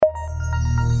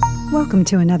Welcome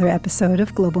to another episode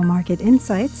of Global Market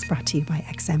Insights, brought to you by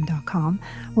XM.com,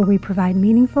 where we provide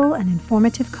meaningful and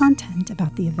informative content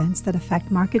about the events that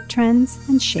affect market trends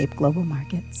and shape global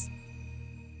markets.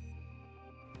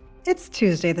 It's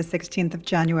Tuesday, the 16th of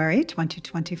January,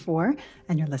 2024,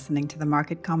 and you're listening to the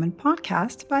Market Comment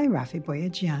podcast by Rafi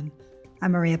Boyadjian.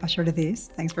 I'm Maria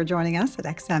Bashardadis. Thanks for joining us at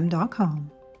XM.com.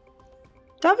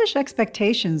 Dovish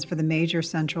expectations for the major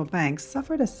central banks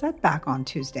suffered a setback on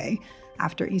Tuesday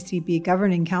after ECB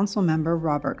Governing Council member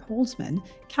Robert Holzmann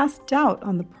cast doubt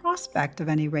on the prospect of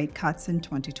any rate cuts in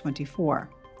 2024.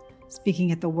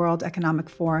 Speaking at the World Economic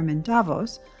Forum in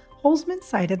Davos, Holzmann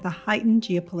cited the heightened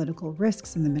geopolitical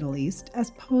risks in the Middle East as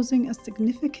posing a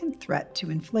significant threat to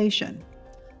inflation.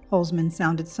 Holzmann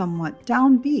sounded somewhat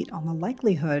downbeat on the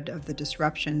likelihood of the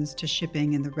disruptions to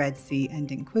shipping in the Red Sea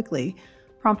ending quickly,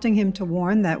 prompting him to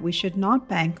warn that we should not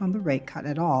bank on the rate cut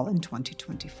at all in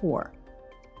 2024.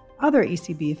 Other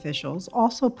ECB officials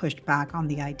also pushed back on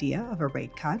the idea of a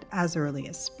rate cut as early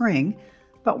as spring,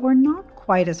 but were not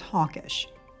quite as hawkish.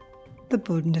 The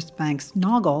Bundesbank's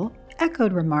Nagel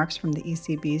echoed remarks from the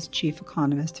ECB's chief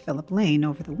economist Philip Lane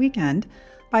over the weekend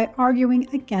by arguing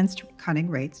against cutting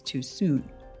rates too soon.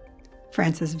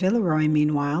 Francis Villeroy,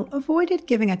 meanwhile, avoided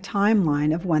giving a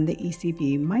timeline of when the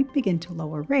ECB might begin to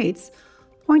lower rates,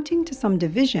 pointing to some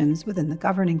divisions within the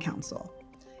Governing Council.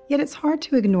 Yet it's hard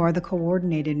to ignore the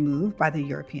coordinated move by the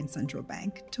European Central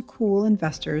Bank to cool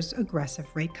investors' aggressive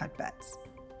rate cut bets.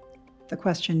 The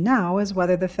question now is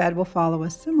whether the Fed will follow a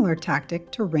similar tactic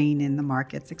to rein in the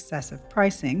market's excessive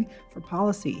pricing for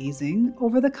policy easing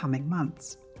over the coming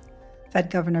months. Fed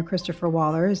Governor Christopher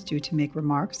Waller is due to make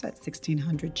remarks at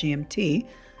 1600 GMT,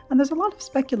 and there's a lot of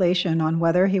speculation on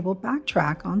whether he will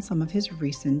backtrack on some of his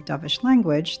recent dovish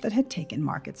language that had taken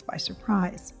markets by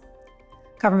surprise.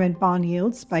 Government bond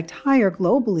yields spiked higher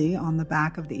globally on the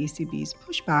back of the ECB's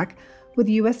pushback, with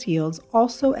U.S. yields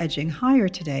also edging higher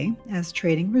today as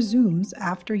trading resumes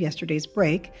after yesterday's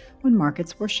break when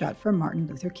markets were shut for Martin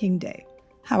Luther King Day.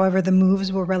 However, the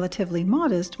moves were relatively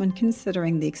modest when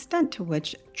considering the extent to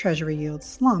which Treasury yields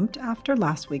slumped after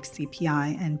last week's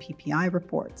CPI and PPI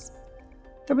reports.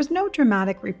 There was no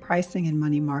dramatic repricing in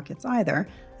money markets either,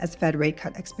 as Fed rate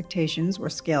cut expectations were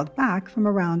scaled back from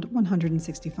around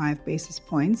 165 basis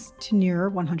points to near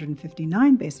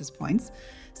 159 basis points,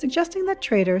 suggesting that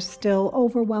traders still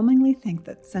overwhelmingly think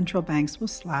that central banks will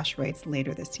slash rates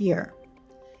later this year.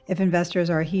 If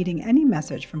investors are heeding any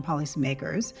message from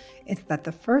policymakers, it's that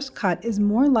the first cut is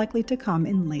more likely to come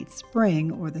in late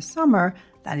spring or the summer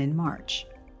than in March.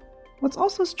 What's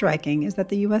also striking is that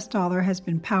the US dollar has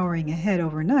been powering ahead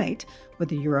overnight, with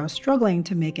the euro struggling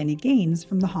to make any gains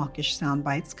from the hawkish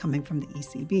soundbites coming from the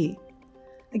ECB.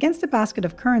 Against a basket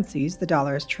of currencies, the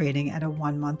dollar is trading at a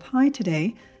one-month high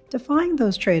today, defying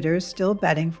those traders still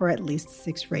betting for at least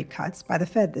 6 rate cuts by the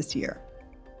Fed this year.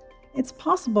 It's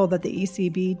possible that the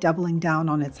ECB doubling down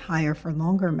on its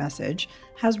higher-for-longer message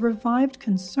has revived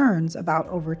concerns about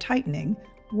over-tightening,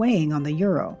 weighing on the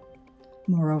euro.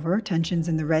 Moreover, tensions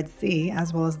in the Red Sea,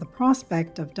 as well as the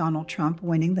prospect of Donald Trump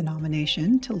winning the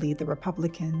nomination to lead the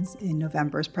Republicans in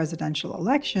November's presidential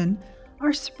election,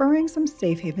 are spurring some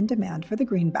safe haven demand for the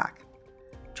greenback.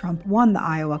 Trump won the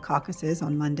Iowa caucuses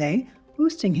on Monday,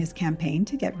 boosting his campaign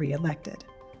to get re-elected.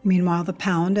 Meanwhile, the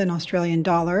pound and Australian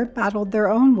dollar battled their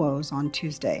own woes on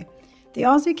Tuesday. The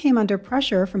Aussie came under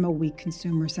pressure from a weak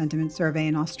consumer sentiment survey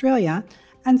in Australia,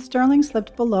 and sterling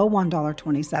slipped below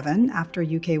 $1.27 after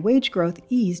UK wage growth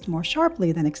eased more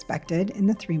sharply than expected in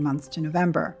the 3 months to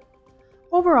November.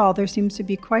 Overall, there seems to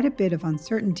be quite a bit of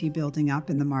uncertainty building up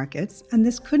in the markets, and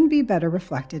this couldn't be better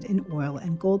reflected in oil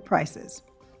and gold prices.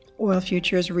 Oil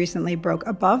futures recently broke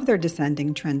above their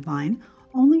descending trend line,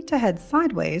 only to head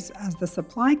sideways as the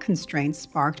supply constraints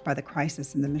sparked by the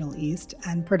crisis in the Middle East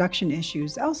and production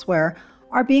issues elsewhere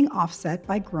are being offset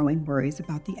by growing worries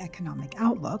about the economic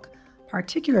outlook,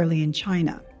 particularly in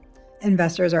China.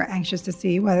 Investors are anxious to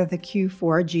see whether the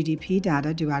Q4 GDP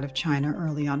data due out of China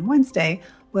early on Wednesday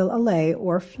will allay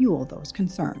or fuel those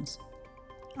concerns.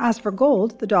 As for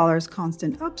gold, the dollar's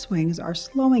constant upswings are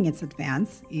slowing its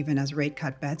advance, even as rate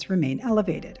cut bets remain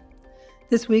elevated.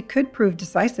 This week could prove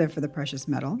decisive for the precious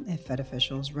metal if Fed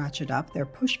officials ratchet up their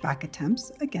pushback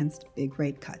attempts against big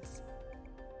rate cuts.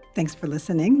 Thanks for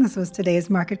listening. This was today's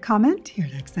Market Comment here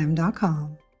at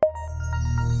XM.com.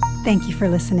 Thank you for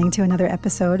listening to another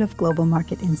episode of Global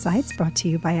Market Insights brought to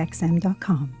you by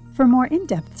XM.com. For more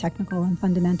in-depth technical and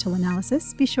fundamental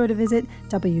analysis, be sure to visit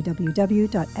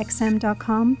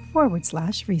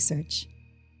www.xm.com/research.